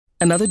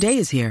Another day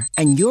is here,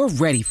 and you're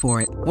ready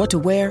for it. What to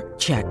wear?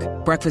 Check.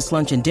 Breakfast,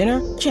 lunch, and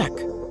dinner? Check.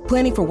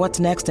 Planning for what's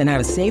next and how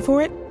to save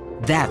for it?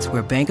 That's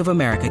where Bank of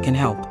America can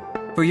help.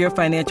 For your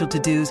financial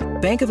to-dos,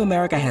 Bank of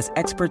America has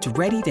experts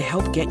ready to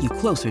help get you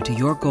closer to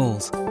your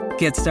goals.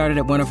 Get started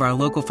at one of our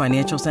local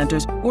financial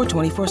centers or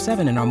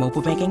 24/7 in our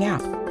mobile banking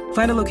app.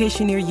 Find a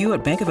location near you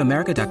at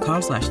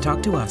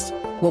bankofamerica.com/talktous.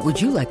 What would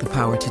you like the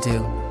power to do?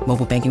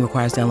 Mobile banking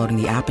requires downloading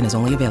the app and is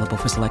only available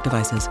for select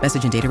devices.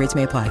 Message and data rates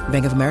may apply.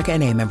 Bank of America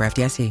N.A., member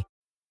FDIC.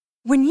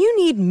 When you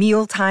need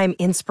mealtime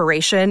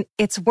inspiration,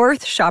 it's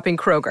worth shopping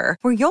Kroger,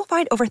 where you'll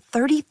find over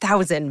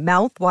 30,000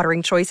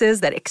 mouth-watering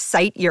choices that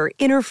excite your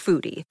inner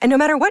foodie. And no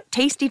matter what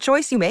tasty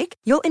choice you make,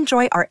 you'll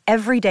enjoy our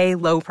everyday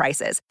low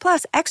prices,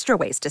 plus extra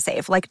ways to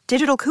save, like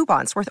digital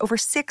coupons worth over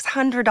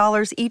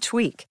 $600 each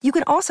week. You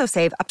can also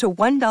save up to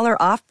 $1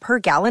 off per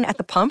gallon at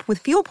the pump with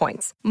fuel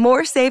points.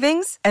 More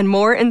savings and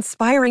more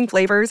inspiring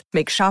flavors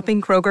make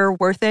shopping Kroger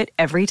worth it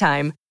every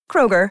time.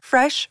 Kroger,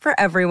 fresh for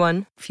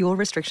everyone. Fuel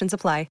restrictions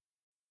apply.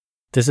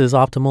 This is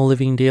Optimal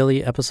Living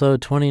Daily,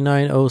 episode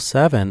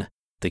 2907,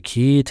 The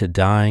Key to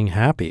Dying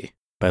Happy,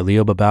 by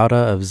Leo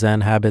Babauta of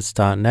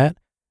ZenHabits.net,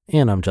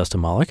 and I'm Justin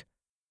Malik.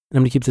 And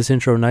I'm going to keep this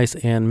intro nice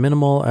and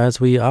minimal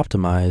as we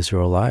optimize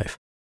your life.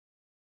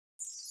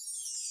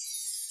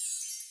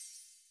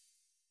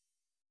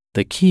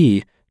 The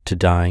Key to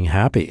Dying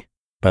Happy,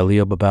 by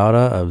Leo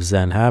Babauta of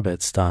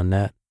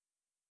ZenHabits.net.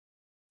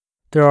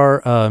 There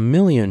are a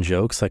million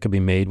jokes that could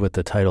be made with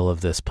the title of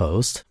this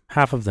post,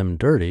 half of them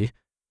dirty.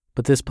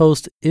 But this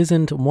post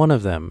isn't one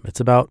of them. It's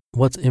about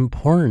what's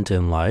important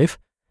in life,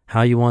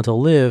 how you want to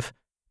live,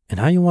 and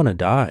how you want to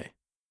die.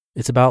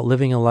 It's about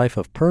living a life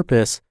of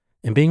purpose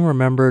and being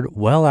remembered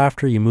well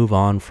after you move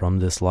on from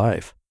this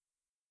life.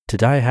 To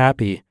die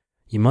happy,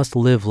 you must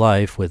live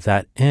life with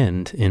that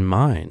end in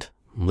mind.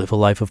 Live a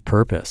life of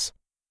purpose.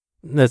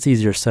 That's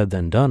easier said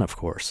than done, of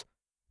course.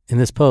 In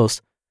this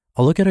post,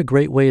 I'll look at a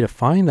great way to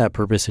find that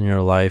purpose in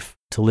your life,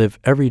 to live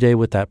every day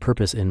with that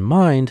purpose in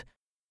mind,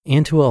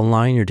 and to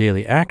align your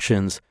daily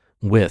actions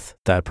with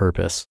that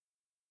purpose.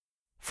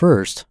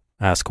 First,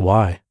 ask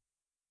why.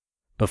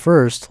 But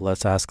first,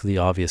 let's ask the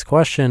obvious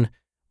question,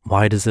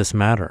 why does this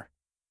matter?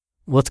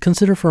 Let's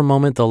consider for a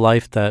moment the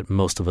life that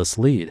most of us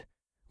lead.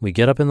 We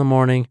get up in the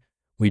morning,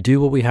 we do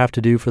what we have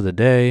to do for the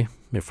day.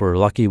 If we're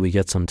lucky, we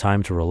get some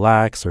time to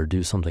relax or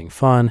do something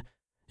fun.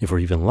 If we're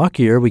even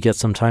luckier, we get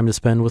some time to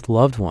spend with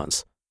loved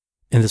ones.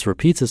 And this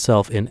repeats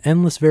itself in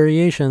endless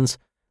variations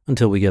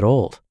until we get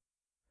old.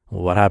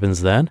 What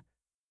happens then?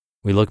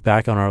 We look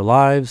back on our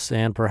lives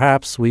and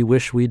perhaps we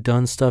wish we'd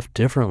done stuff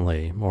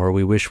differently, or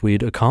we wish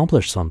we'd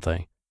accomplished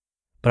something.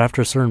 But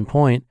after a certain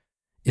point,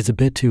 it's a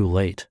bit too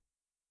late.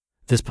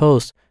 This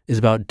post is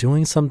about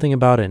doing something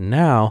about it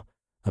now,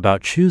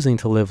 about choosing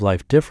to live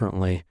life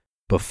differently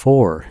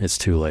before it's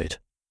too late.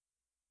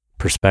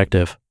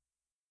 Perspective.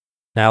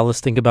 Now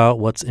let's think about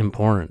what's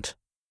important.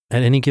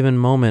 At any given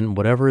moment,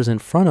 whatever is in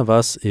front of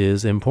us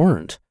is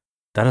important.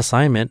 That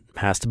assignment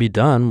has to be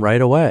done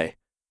right away.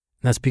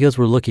 That's because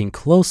we're looking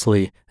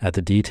closely at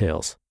the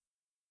details.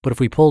 But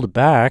if we pulled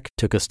back,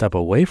 took a step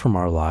away from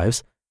our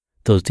lives,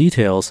 those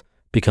details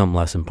become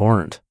less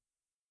important.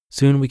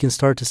 Soon we can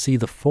start to see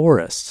the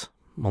forest,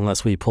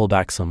 unless we pull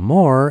back some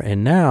more,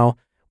 and now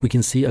we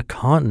can see a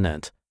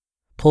continent.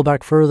 Pull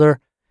back further,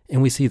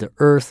 and we see the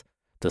Earth,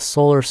 the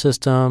solar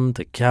system,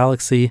 the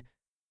galaxy,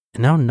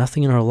 and now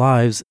nothing in our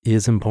lives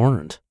is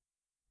important.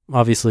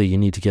 Obviously, you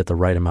need to get the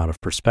right amount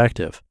of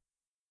perspective.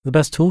 The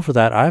best tool for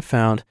that I've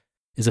found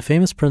is a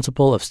famous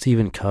principle of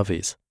Stephen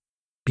Covey's.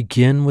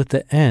 Begin with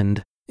the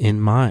end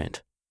in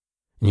mind.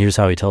 And here's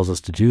how he tells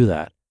us to do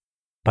that.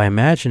 By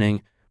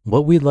imagining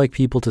what we'd like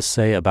people to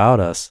say about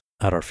us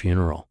at our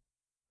funeral.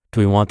 Do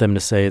we want them to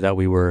say that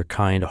we were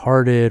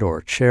kind-hearted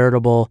or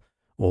charitable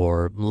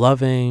or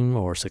loving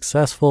or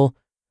successful,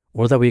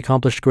 or that we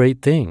accomplished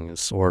great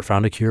things or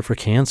found a cure for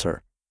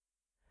cancer?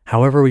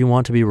 However we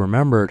want to be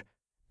remembered,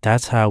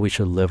 that's how we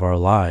should live our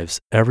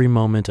lives every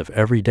moment of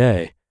every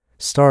day,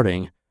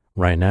 starting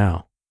right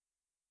now.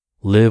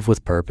 Live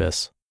with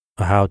purpose,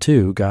 a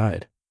how-to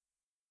guide.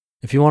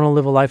 If you want to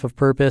live a life of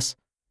purpose,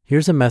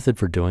 here's a method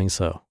for doing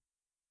so.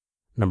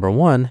 Number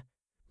 1,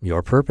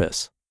 your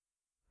purpose.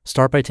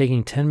 Start by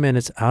taking 10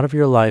 minutes out of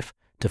your life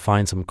to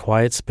find some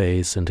quiet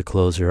space and to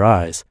close your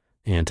eyes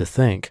and to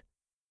think.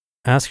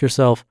 Ask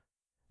yourself,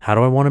 how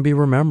do I want to be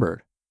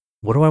remembered?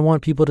 What do I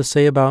want people to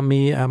say about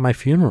me at my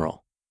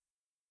funeral?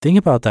 Think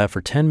about that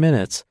for 10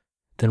 minutes.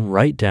 Then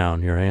write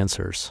down your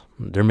answers.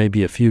 There may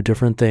be a few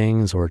different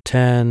things, or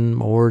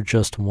 10, or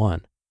just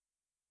one.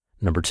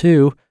 Number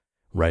 2,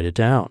 write it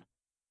down.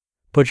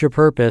 Put your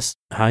purpose,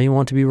 how you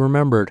want to be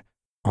remembered,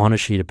 on a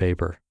sheet of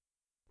paper.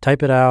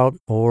 Type it out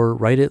or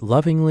write it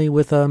lovingly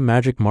with a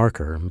magic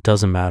marker. It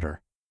doesn't matter.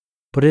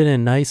 Put it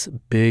in nice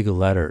big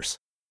letters.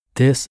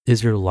 This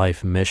is your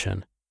life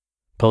mission.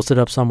 Post it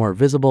up somewhere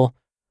visible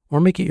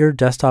or make it your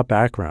desktop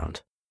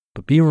background,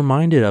 but be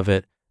reminded of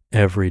it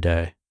every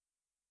day.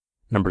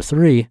 Number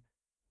 3,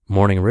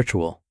 morning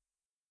ritual.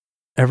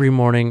 Every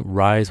morning,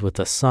 rise with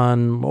the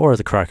sun or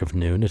the crack of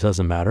noon, it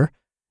doesn't matter,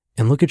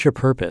 and look at your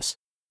purpose.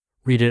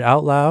 Read it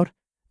out loud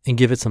and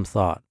give it some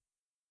thought.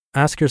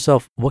 Ask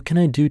yourself, what can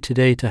I do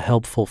today to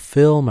help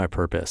fulfill my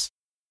purpose?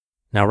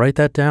 Now write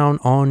that down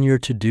on your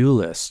to-do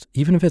list,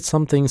 even if it's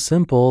something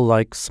simple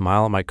like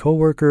smile at my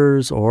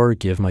coworkers or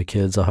give my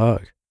kids a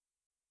hug.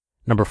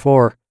 Number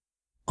 4,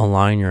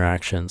 align your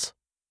actions.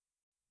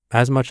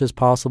 As much as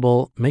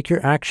possible, make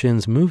your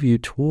actions move you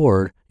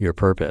toward your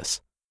purpose.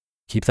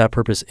 Keep that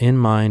purpose in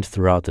mind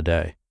throughout the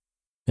day.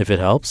 If it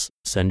helps,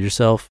 send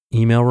yourself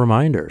email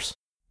reminders.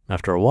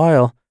 After a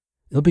while,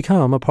 it'll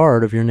become a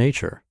part of your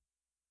nature.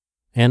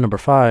 And number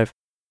 5,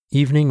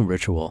 evening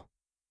ritual.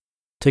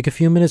 Take a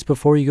few minutes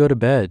before you go to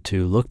bed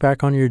to look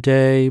back on your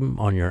day,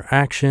 on your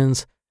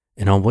actions,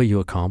 and on what you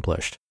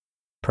accomplished.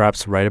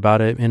 Perhaps write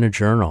about it in a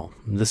journal.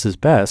 This is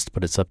best,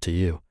 but it's up to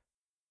you.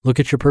 Look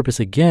at your purpose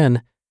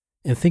again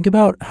and think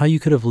about how you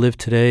could have lived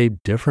today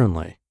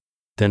differently.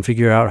 Then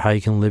figure out how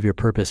you can live your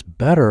purpose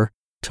better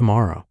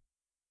tomorrow.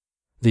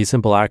 These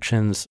simple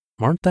actions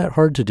aren't that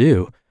hard to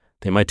do.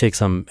 They might take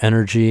some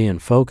energy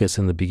and focus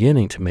in the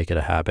beginning to make it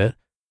a habit,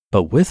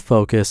 but with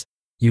focus,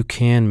 you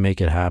can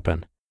make it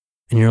happen.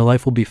 And your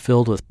life will be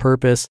filled with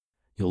purpose.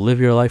 You'll live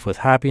your life with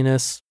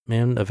happiness,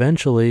 and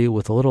eventually,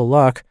 with a little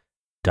luck,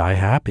 die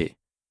happy.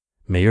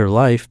 May your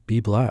life be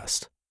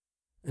blessed.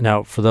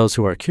 Now, for those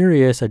who are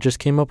curious, I just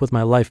came up with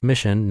my life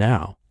mission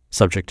now,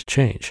 subject to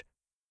change.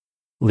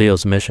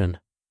 Leo's mission.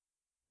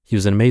 He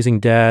was an amazing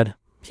dad.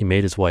 He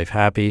made his wife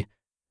happy.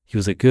 He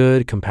was a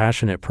good,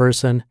 compassionate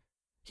person.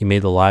 He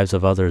made the lives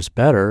of others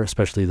better,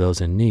 especially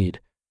those in need.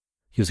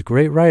 He was a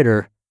great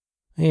writer,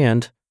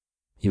 and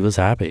he was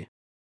happy.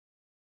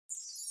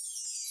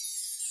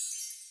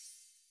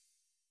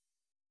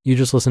 You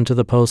just listened to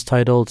the post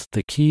titled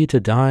The Key to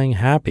Dying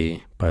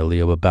Happy by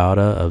Leo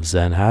Babauta of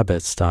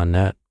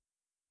ZenHabits.net.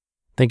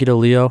 Thank you to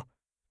Leo.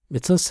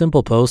 It's a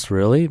simple post,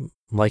 really.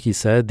 Like he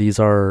said, these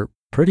are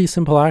pretty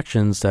simple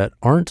actions that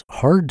aren't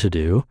hard to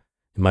do.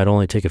 It might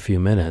only take a few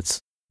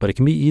minutes, but it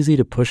can be easy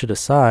to push it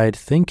aside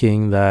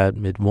thinking that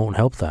it won't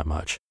help that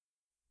much.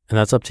 And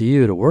that's up to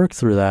you to work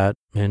through that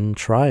and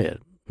try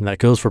it. And that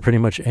goes for pretty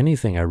much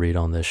anything I read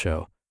on this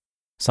show.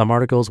 Some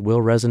articles will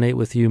resonate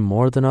with you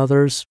more than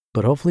others,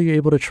 but hopefully you're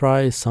able to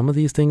try some of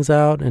these things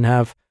out and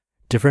have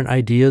different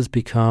ideas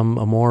become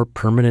a more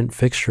permanent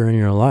fixture in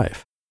your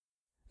life.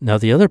 Now,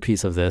 the other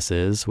piece of this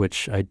is,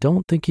 which I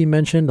don't think he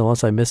mentioned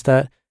unless I missed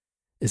that,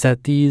 is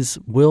that these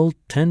will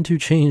tend to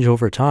change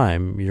over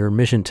time. Your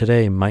mission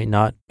today might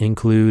not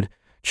include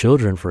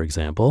children, for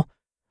example,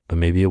 but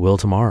maybe it will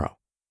tomorrow.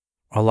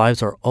 Our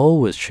lives are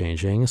always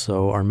changing,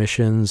 so our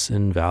missions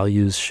and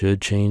values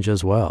should change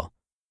as well.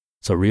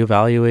 So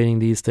reevaluating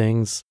these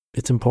things,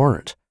 it's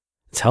important.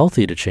 It's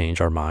healthy to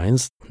change our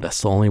minds.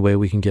 That's the only way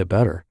we can get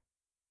better.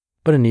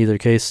 But in either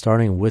case,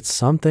 starting with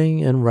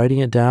something and writing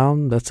it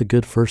down, that's a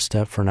good first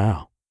step for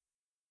now.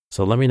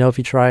 So let me know if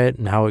you try it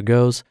and how it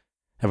goes.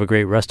 Have a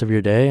great rest of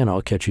your day, and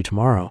I'll catch you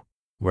tomorrow,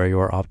 where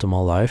your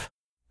optimal life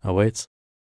awaits.